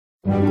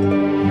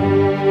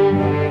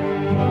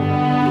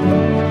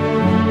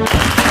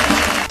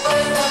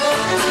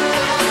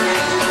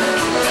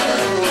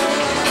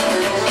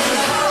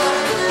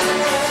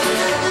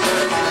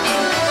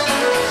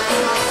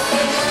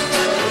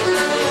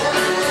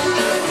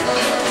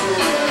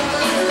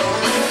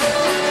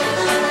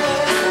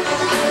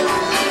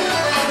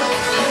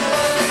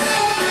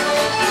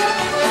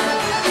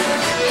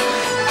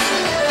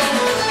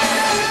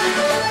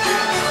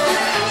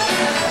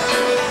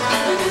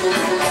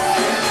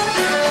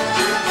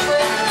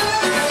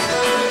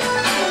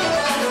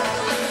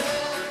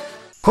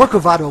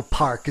Corcovado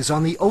Park is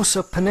on the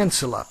Osa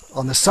Peninsula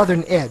on the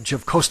southern edge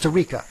of Costa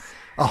Rica,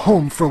 a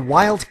home for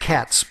wild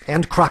cats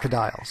and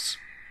crocodiles.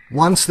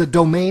 Once the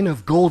domain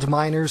of gold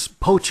miners,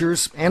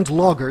 poachers, and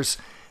loggers,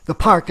 the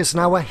park is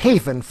now a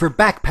haven for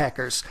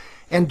backpackers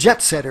and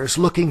jet-setters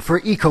looking for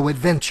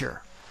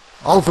eco-adventure.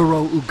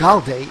 Alvaro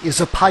Ugalde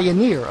is a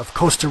pioneer of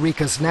Costa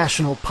Rica's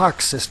national park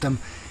system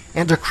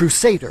and a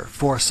crusader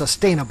for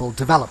sustainable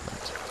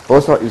development.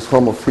 Osa is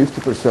home of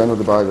 50% of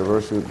the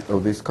biodiversity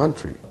of this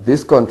country.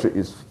 This country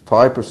is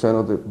 5%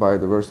 of the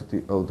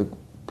biodiversity of the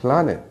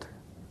planet.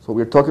 So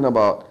we're talking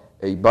about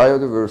a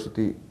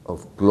biodiversity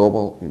of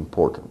global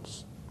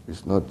importance.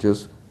 It's not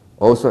just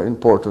Osa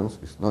importance,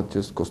 it's not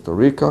just Costa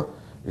Rica,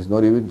 it's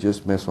not even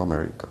just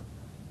Mesoamerica.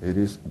 It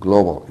is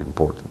global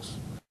importance.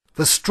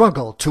 The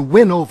struggle to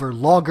win over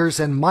loggers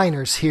and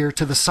miners here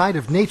to the side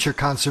of nature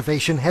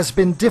conservation has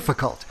been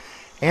difficult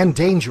and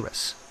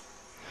dangerous.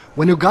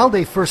 When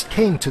Ugalde first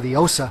came to the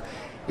Osa,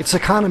 its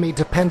economy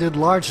depended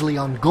largely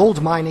on gold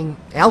mining,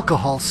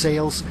 alcohol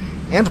sales,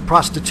 and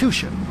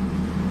prostitution.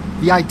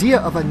 The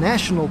idea of a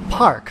national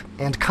park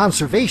and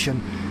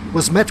conservation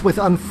was met with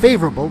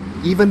unfavorable,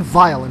 even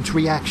violent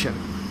reaction.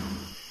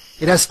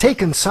 It has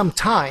taken some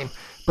time,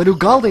 but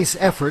Ugalde's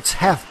efforts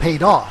have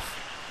paid off.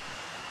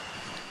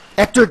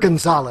 Hector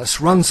Gonzalez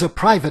runs a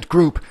private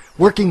group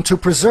working to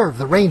preserve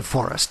the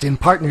rainforest in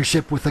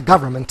partnership with the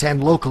government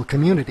and local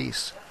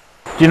communities.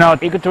 You know,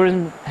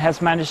 ecotourism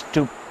has managed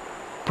to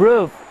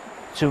prove,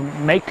 to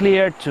make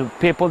clear to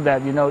people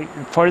that, you know,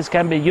 forests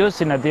can be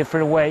used in a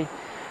different way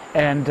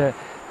and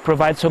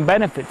provide some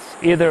benefits,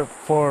 either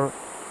for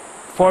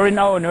foreign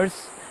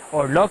owners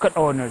or local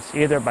owners,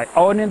 either by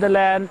owning the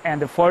land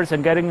and the forest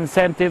and getting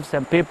incentives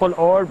and people,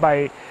 or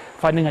by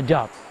finding a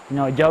job. You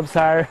know, jobs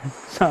are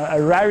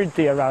a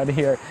rarity around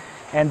here,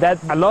 and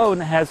that alone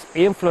has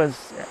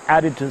influenced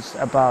attitudes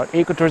about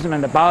ecotourism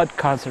and about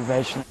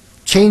conservation.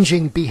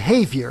 Changing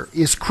behavior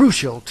is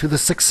crucial to the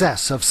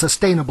success of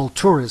sustainable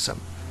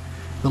tourism.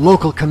 The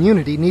local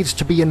community needs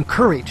to be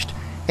encouraged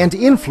and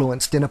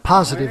influenced in a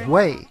positive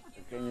way.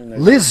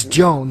 Liz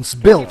Jones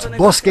built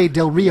Bosque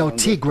del Rio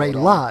Tigre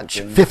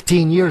Lodge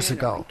 15 years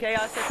ago.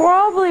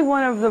 Probably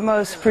one of the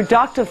most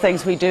productive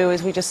things we do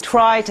is we just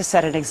try to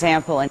set an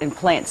example and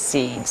plant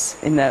seeds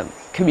in the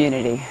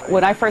community.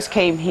 When I first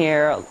came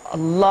here, a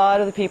lot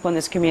of the people in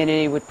this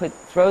community would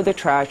throw their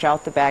trash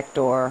out the back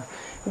door.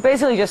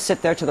 Basically just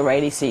sit there till the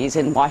rainy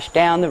season, wash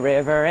down the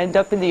river, end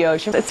up in the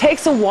ocean. It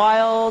takes a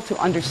while to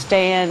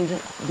understand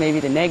maybe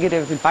the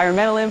negative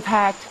environmental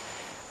impact,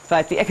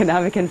 but the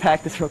economic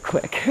impact is real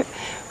quick.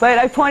 But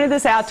I pointed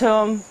this out to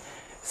them.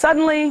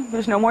 Suddenly,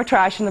 there's no more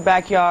trash in the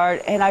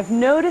backyard, and I've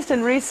noticed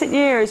in recent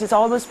years it's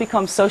almost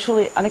become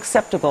socially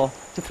unacceptable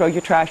to throw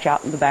your trash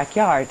out in the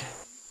backyard.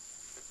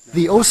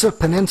 The Osa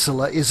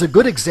Peninsula is a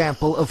good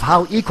example of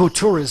how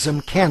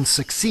ecotourism can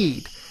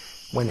succeed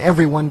when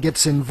everyone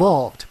gets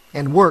involved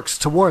and works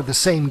toward the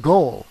same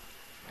goal.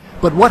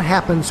 But what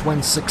happens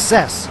when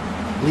success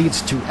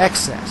leads to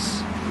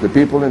excess? The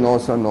people in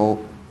Osa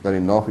know that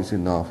enough is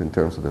enough in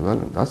terms of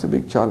development. That's a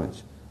big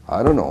challenge.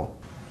 I don't know.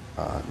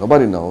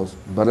 Nobody knows.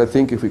 But I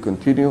think if we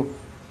continue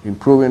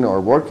improving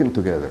or working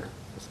together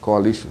as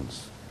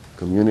coalitions,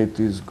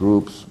 communities,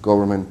 groups,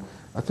 government,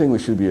 I think we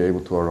should be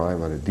able to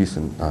arrive at a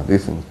decent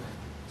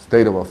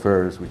state of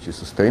affairs which is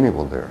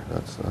sustainable there.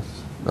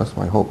 That's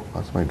my hope.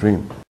 That's my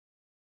dream.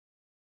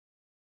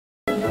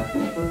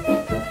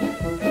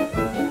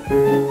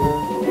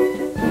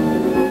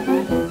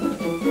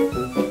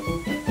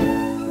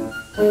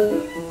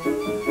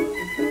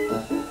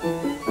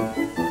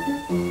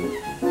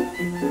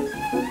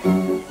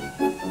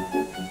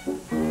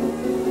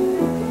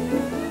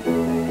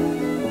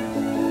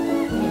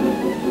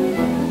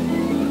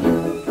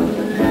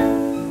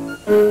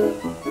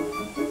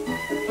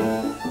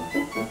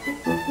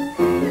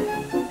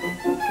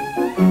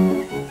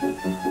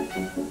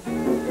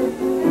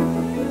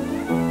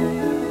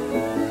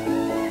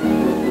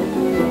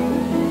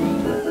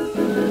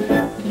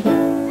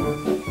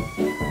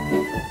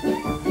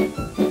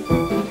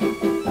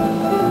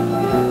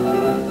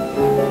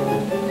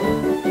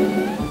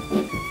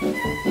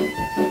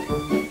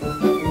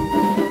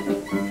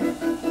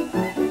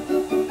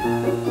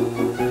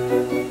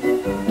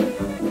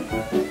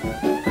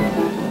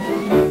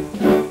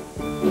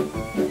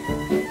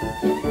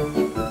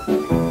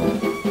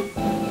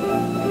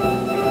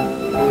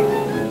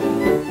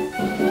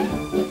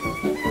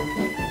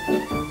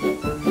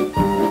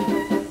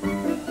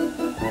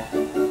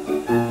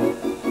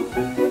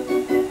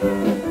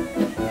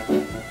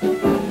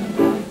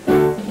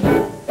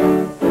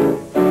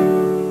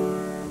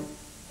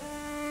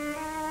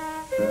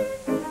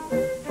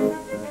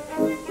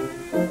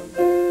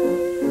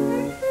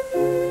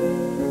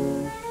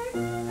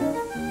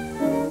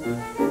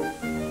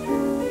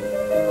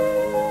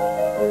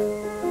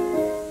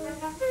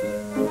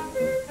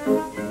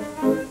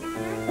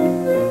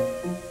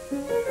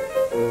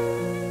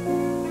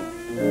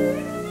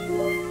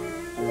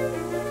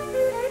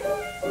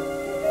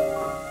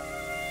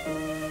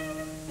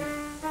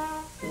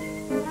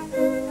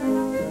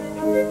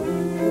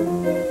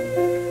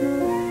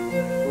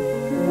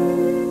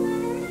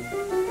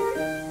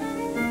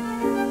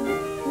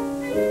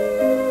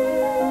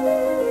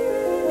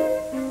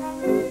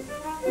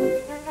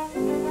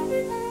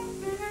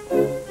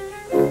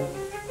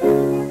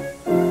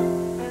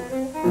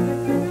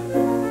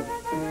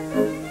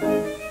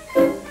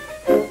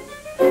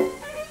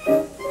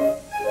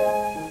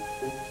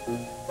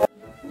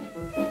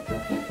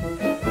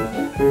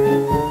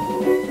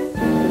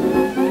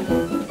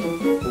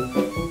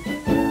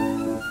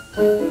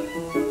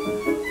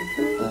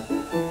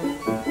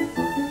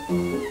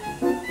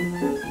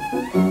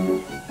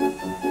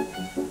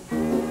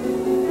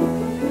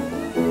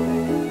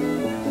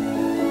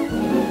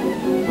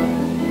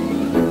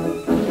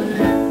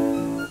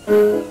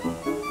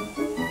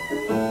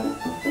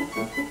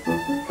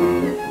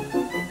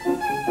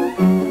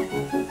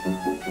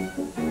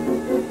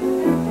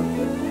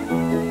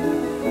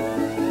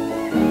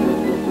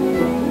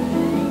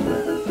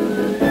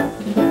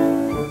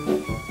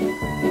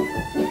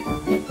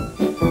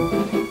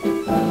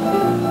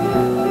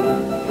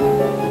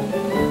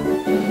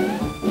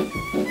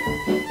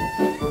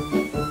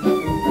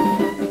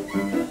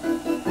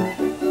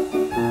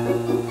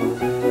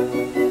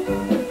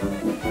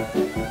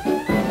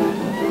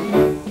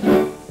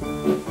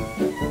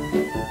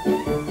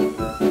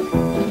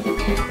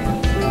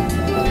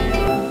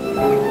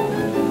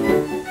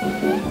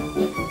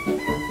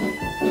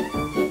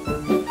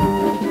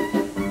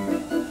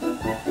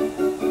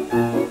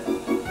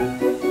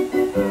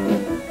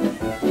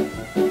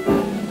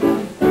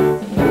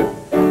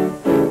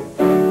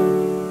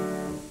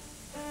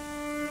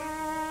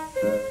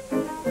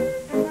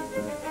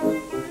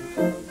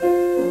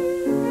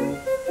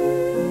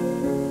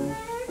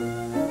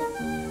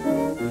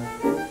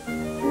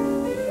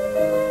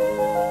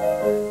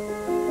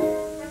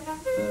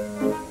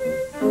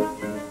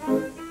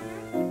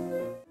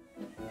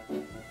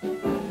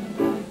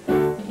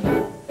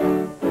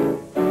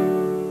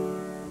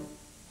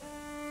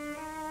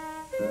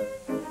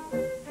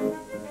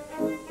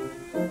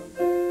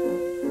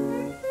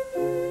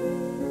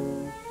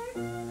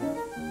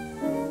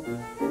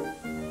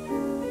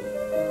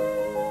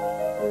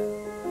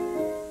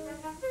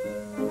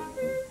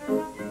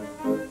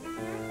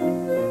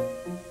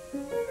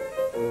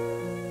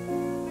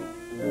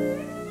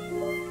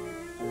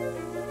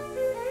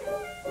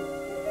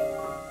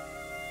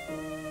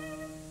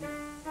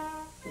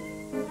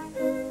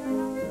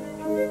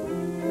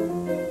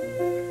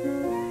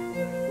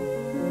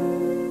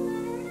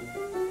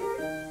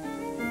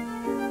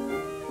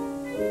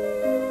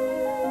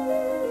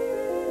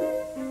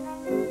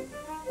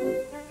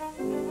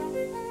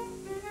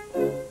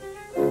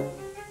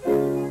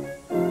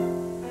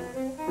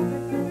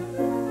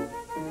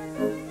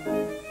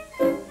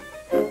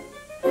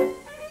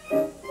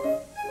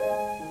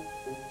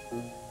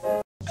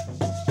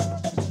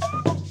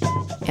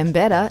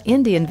 Mbeda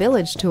Indian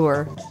Village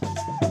Tour.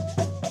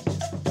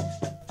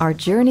 Our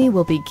journey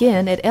will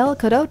begin at El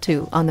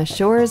Corotu on the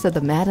shores of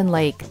the Madden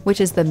Lake, which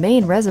is the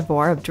main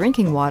reservoir of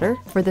drinking water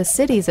for the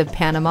cities of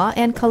Panama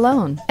and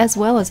Colon, as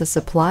well as a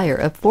supplier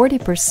of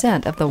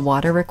 40% of the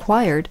water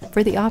required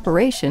for the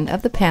operation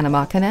of the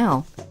Panama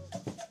Canal.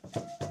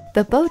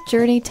 The boat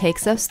journey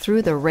takes us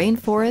through the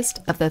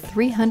rainforest of the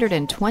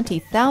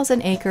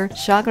 320,000-acre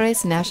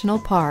Chagres National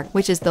Park,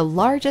 which is the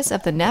largest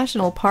of the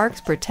national parks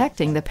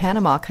protecting the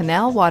Panama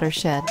Canal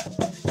watershed.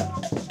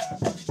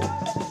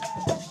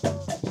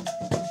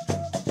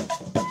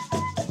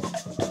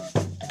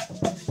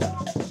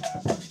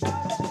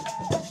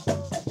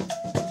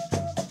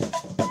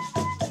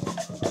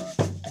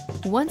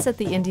 Once at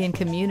the Indian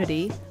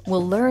community,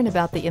 we'll learn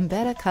about the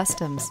Mbeda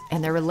customs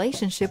and their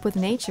relationship with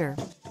nature.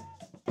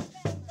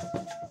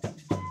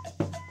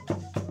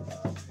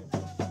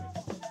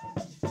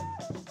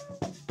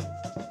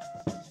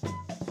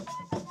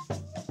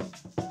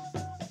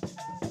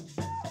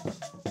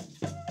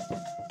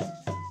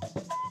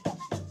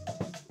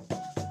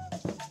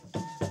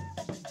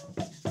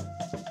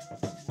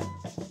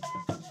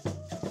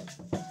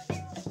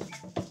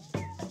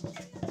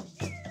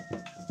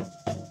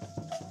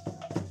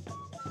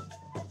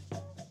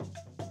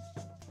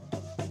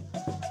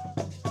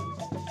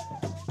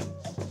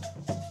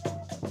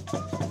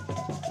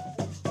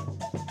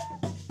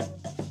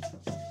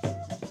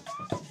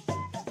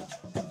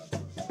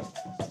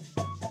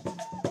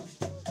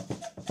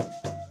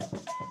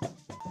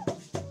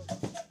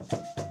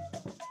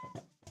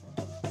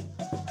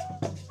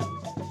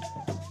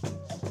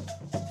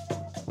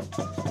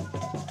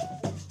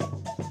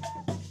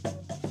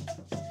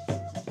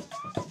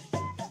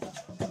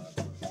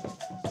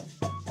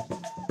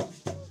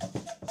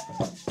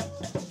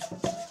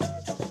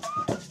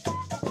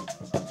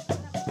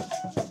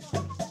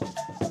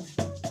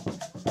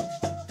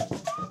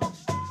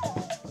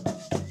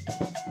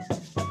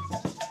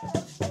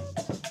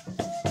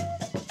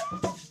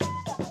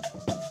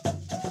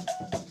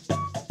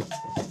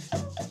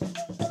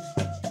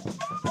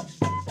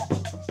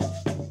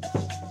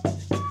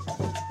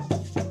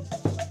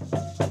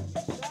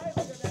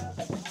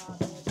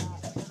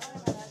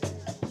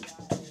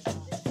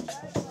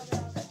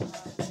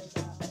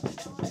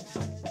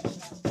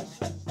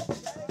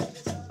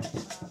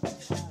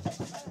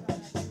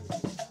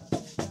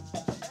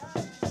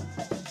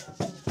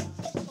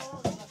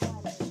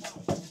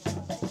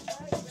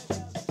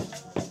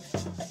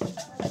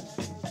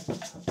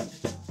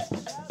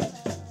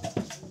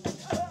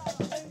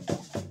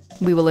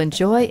 We will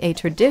enjoy a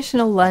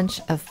traditional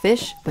lunch of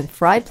fish with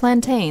fried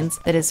plantains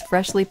that is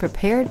freshly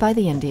prepared by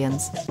the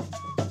Indians.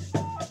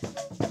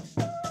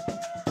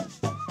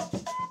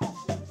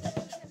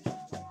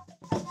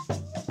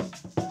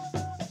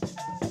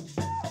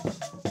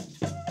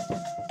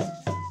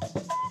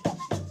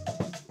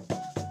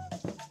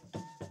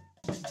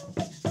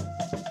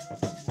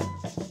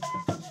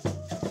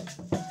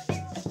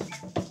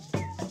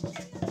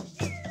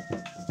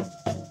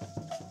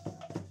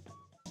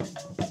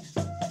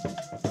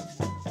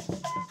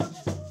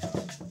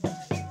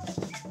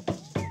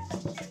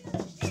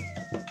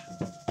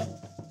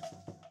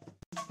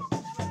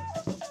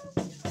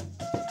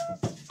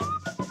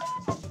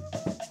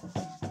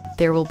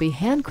 There will be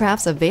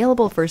handcrafts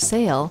available for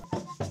sale,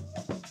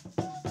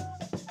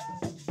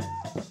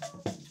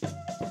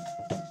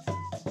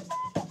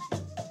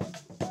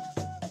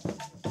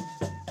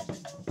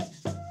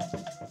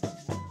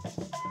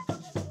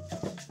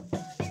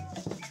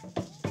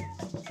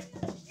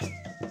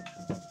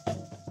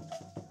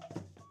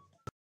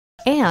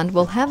 and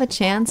will have a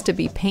chance to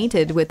be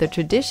painted with the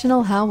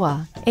traditional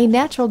hawa, a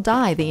natural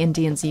dye the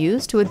Indians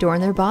use to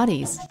adorn their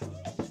bodies.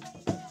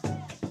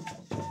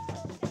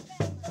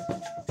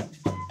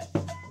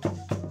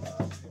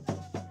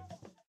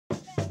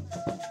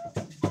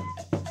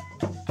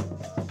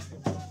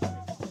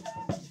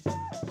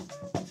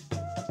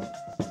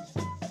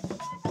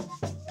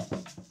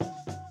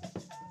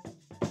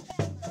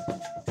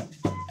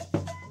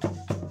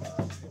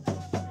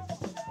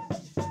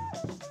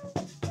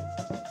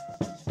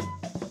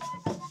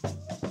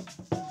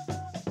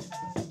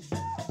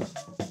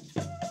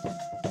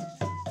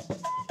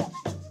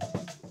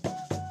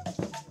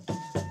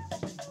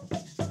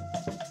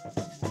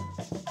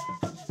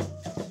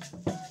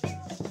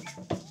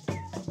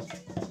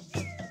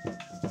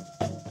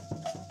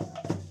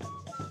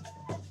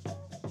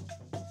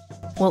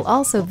 We'll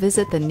also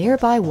visit the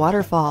nearby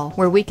waterfall,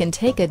 where we can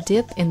take a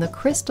dip in the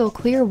crystal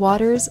clear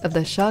waters of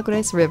the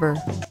Chagres River.